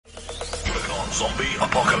Zombie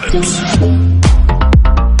apocalypse.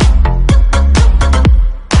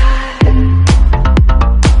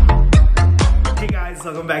 Hey guys,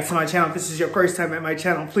 welcome back to my channel. If this is your first time at my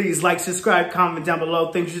channel, please like, subscribe, comment down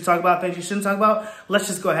below things you should talk about, things you shouldn't talk about. Let's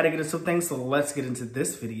just go ahead and get into some things. So let's get into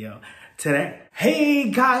this video today. Hey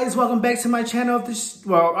guys, welcome back to my channel. If this,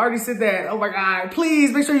 well, I already said that. Oh my God,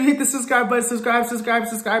 please make sure you hit the subscribe button. Subscribe,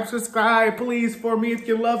 please, for me if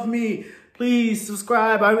you love me. Please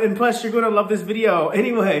subscribe, and plus you're gonna love this video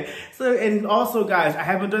anyway. So, and also guys, I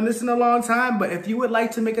haven't done this in a long time, but if you would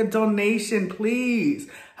like to make a donation, please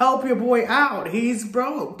help your boy out. He's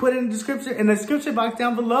broke. Put in the description box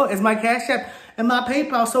down below is my Cash App and my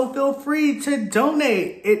PayPal, so feel free to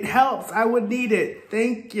donate. It helps. I would need it.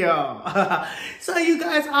 Thank y'all. So you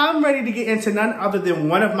guys, I'm ready to get into none other than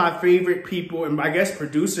one of my favorite people and I guess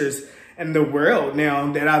producers in the world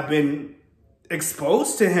now that I've been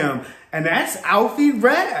exposed to him, and that's Alffy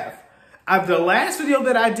Rev. The last video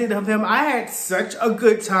that I did of him, I had such a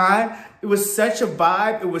good time. It was such a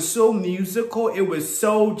vibe. It was so musical. It was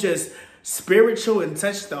so just spiritual and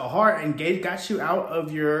touched the heart and got you out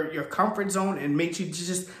of your comfort zone and made you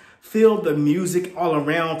just feel the music all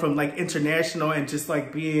around from like international and just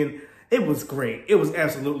like being, it was great. It was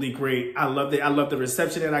absolutely great. I loved it. I loved the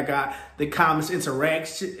reception that I got, the comments, the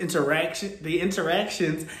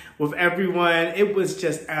interactions with everyone. It was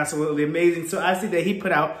just absolutely amazing. So I see that he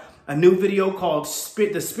put out a new video called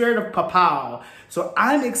The Spirit of Papua. So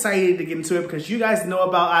I'm excited to get into it because you guys know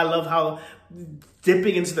about, I love how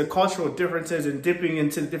dipping into the cultural differences and dipping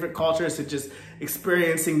into the different cultures and just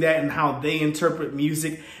experiencing that and how they interpret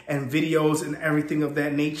music and videos and everything of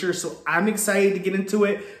that nature. So I'm excited to get into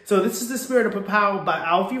it. So this is The Spirit of Papua by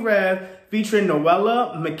Alffy Rev featuring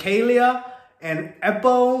Nowela, Mikhelia, and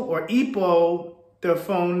Epo, the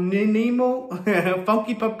phonemo,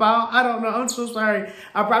 Funky Papua. I don't know. I'm so sorry.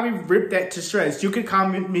 I'll probably rip that to shreds. You can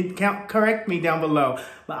correct me down below.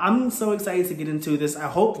 But I'm so excited to get into this. I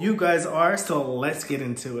hope you guys are. So let's get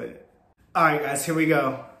into it. All right, guys. Here we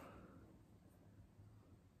go.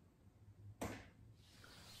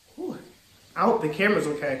 Whew. I hope the camera's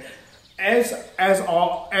okay. As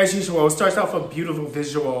usual, it starts off a beautiful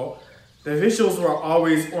visual. The visuals were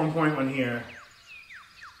always on point on here.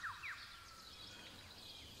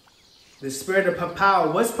 The Spirit of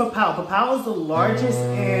Papua. What's Papua? Papua is the largest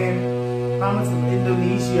in province of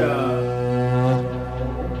Indonesia.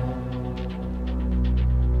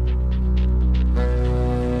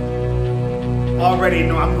 Already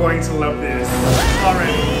know I'm going to love this.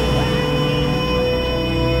 Already.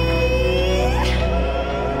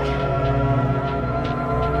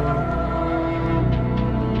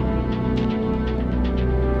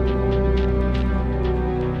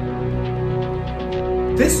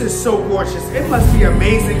 This is so gorgeous. It must be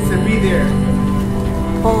amazing to be there.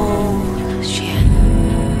 Ocean,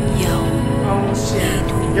 yo,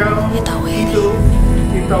 Itawere,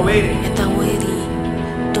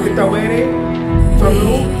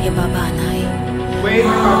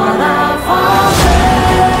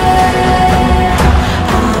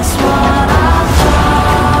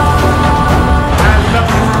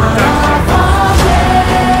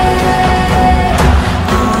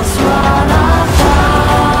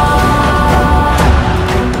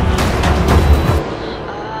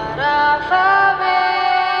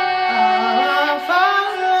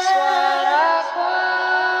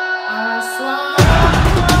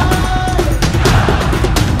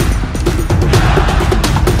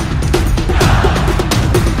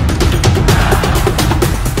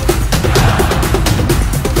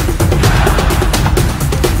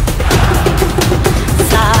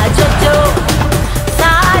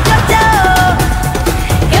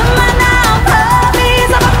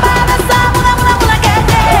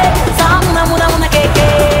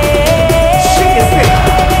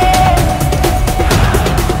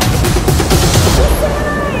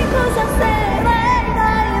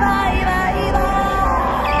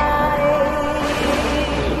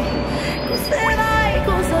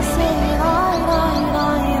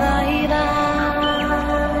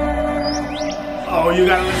 Oh, you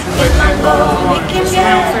gotta listen to it.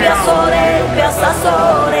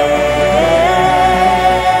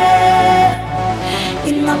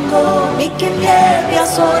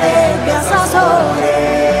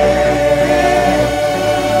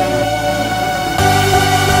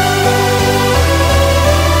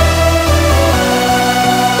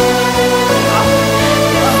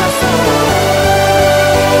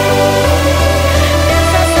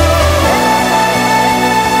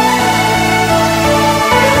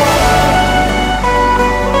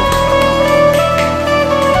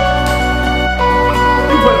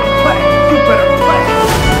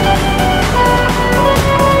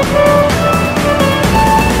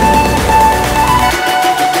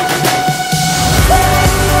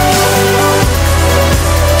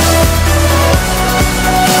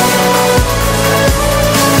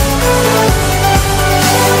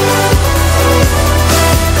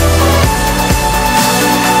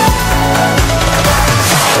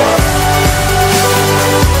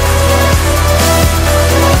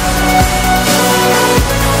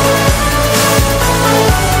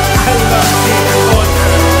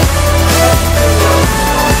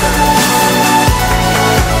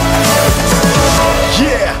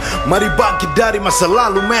 bangkit dari masa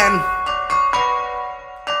lalu man.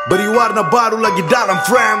 Beri warna baru lagi dalam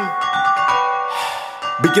frame.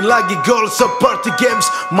 Bikin lagi goal seperti games.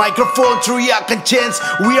 Microphone teriakan chance.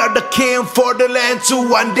 We are the king for the land. So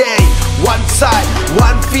one day, one side,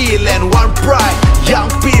 one feel and one pride. Young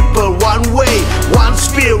people, one way, one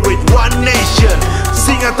spirit, one nation.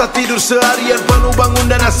 Singa tak tidur seharian, penuh bangun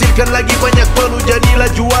dan hasilkan lagi banyak peluh. Jadilah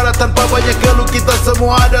juara tanpa banyak keluh. Kita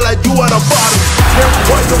semua adalah juara baru.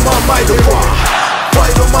 Why do mama itu wah? Why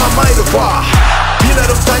do mama itu wah? Bila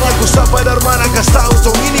dong tanya ku sampai dari mana, kas tahu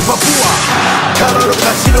song ini Papua. Kalau dong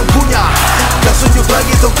kasih dong punya, kas tunjuk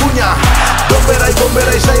lagi dong punya. Bomberai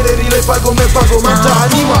bomberai saya dari lepa gome tak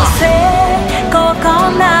anima.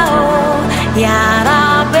 Kau nao ya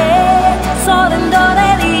rabe soren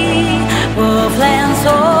doreli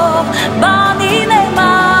woflenso bani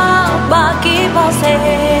nema baki pose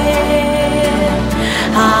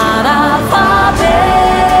harafabe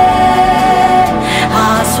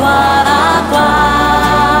aswara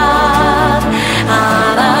kuat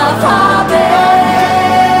harafabe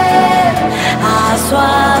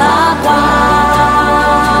aswara kuat.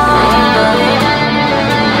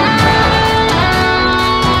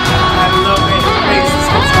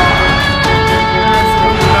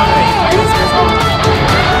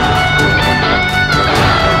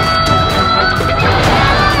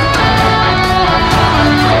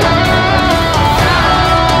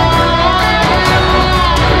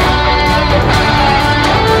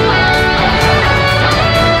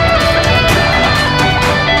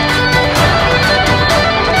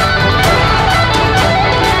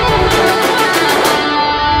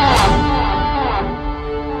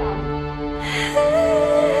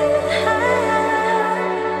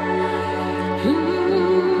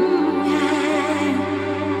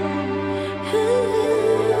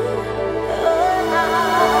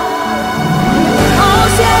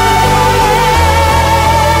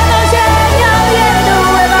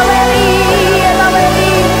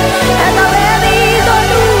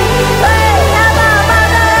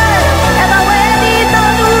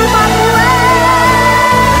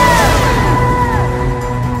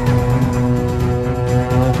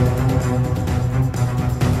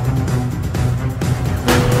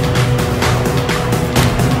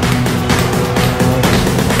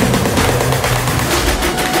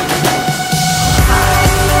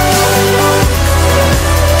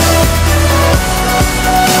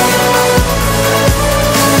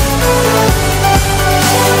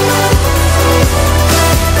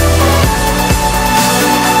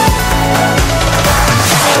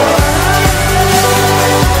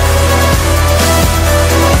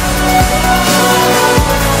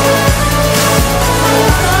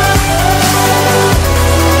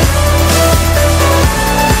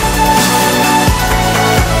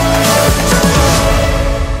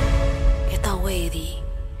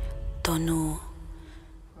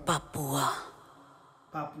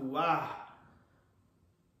 Papua.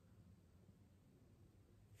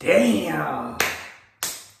 Damn.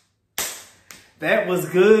 That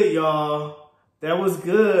was good, y'all. That was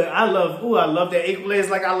good. I love that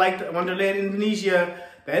equalizer like I liked Wonderland Indonesia.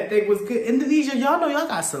 That thing was good. Indonesia, y'all know y'all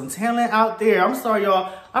got some talent out there. I'm sorry,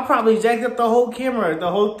 y'all. I probably jacked up the whole camera,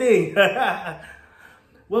 the whole thing.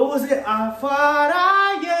 What was it?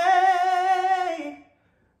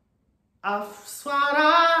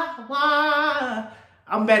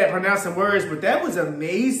 I'm bad at pronouncing words, but that was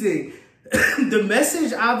amazing. The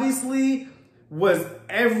message obviously was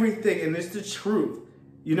everything, and it's the truth.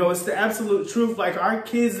 You know, it's the absolute truth. Like, our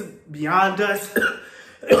kids beyond us,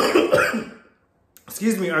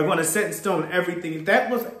 excuse me, are going to set in stone everything.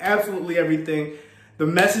 That was absolutely everything. The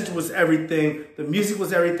message was everything. The music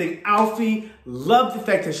was everything. Alffy, loved the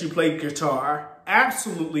fact that she played guitar.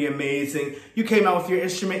 Absolutely amazing. You came out with your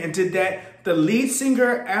instrument and did that. The lead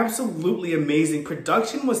singer, absolutely amazing.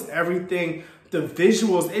 Production was everything. The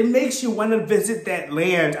visuals, it makes you want to visit that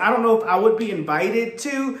land. I don't know if I would be invited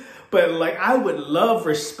to, but like, I would love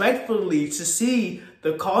respectfully to see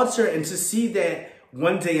the culture and to see that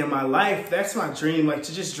one day in my life. That's my dream, like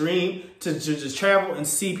to just dream, to just travel and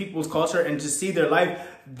see people's culture and just see their life.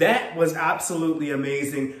 That was absolutely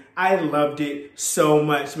amazing. I loved it so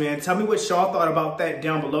much, man. Tell me what y'all thought about that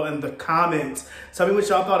down below in the comments. Tell me what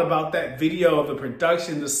y'all thought about that video, the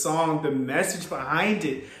production, the song, the message behind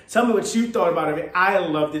it. Tell me what you thought about it. I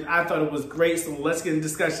loved it. I thought it was great. So let's get in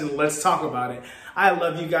discussion. Let's talk about it. I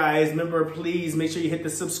love you guys. Remember, please make sure you hit the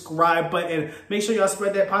subscribe button. Make sure y'all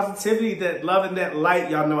spread that positivity, that love, and that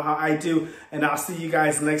light. Y'all know how I do. And I'll see you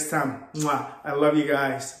guys next time. Mwah. I love you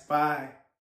guys. Bye.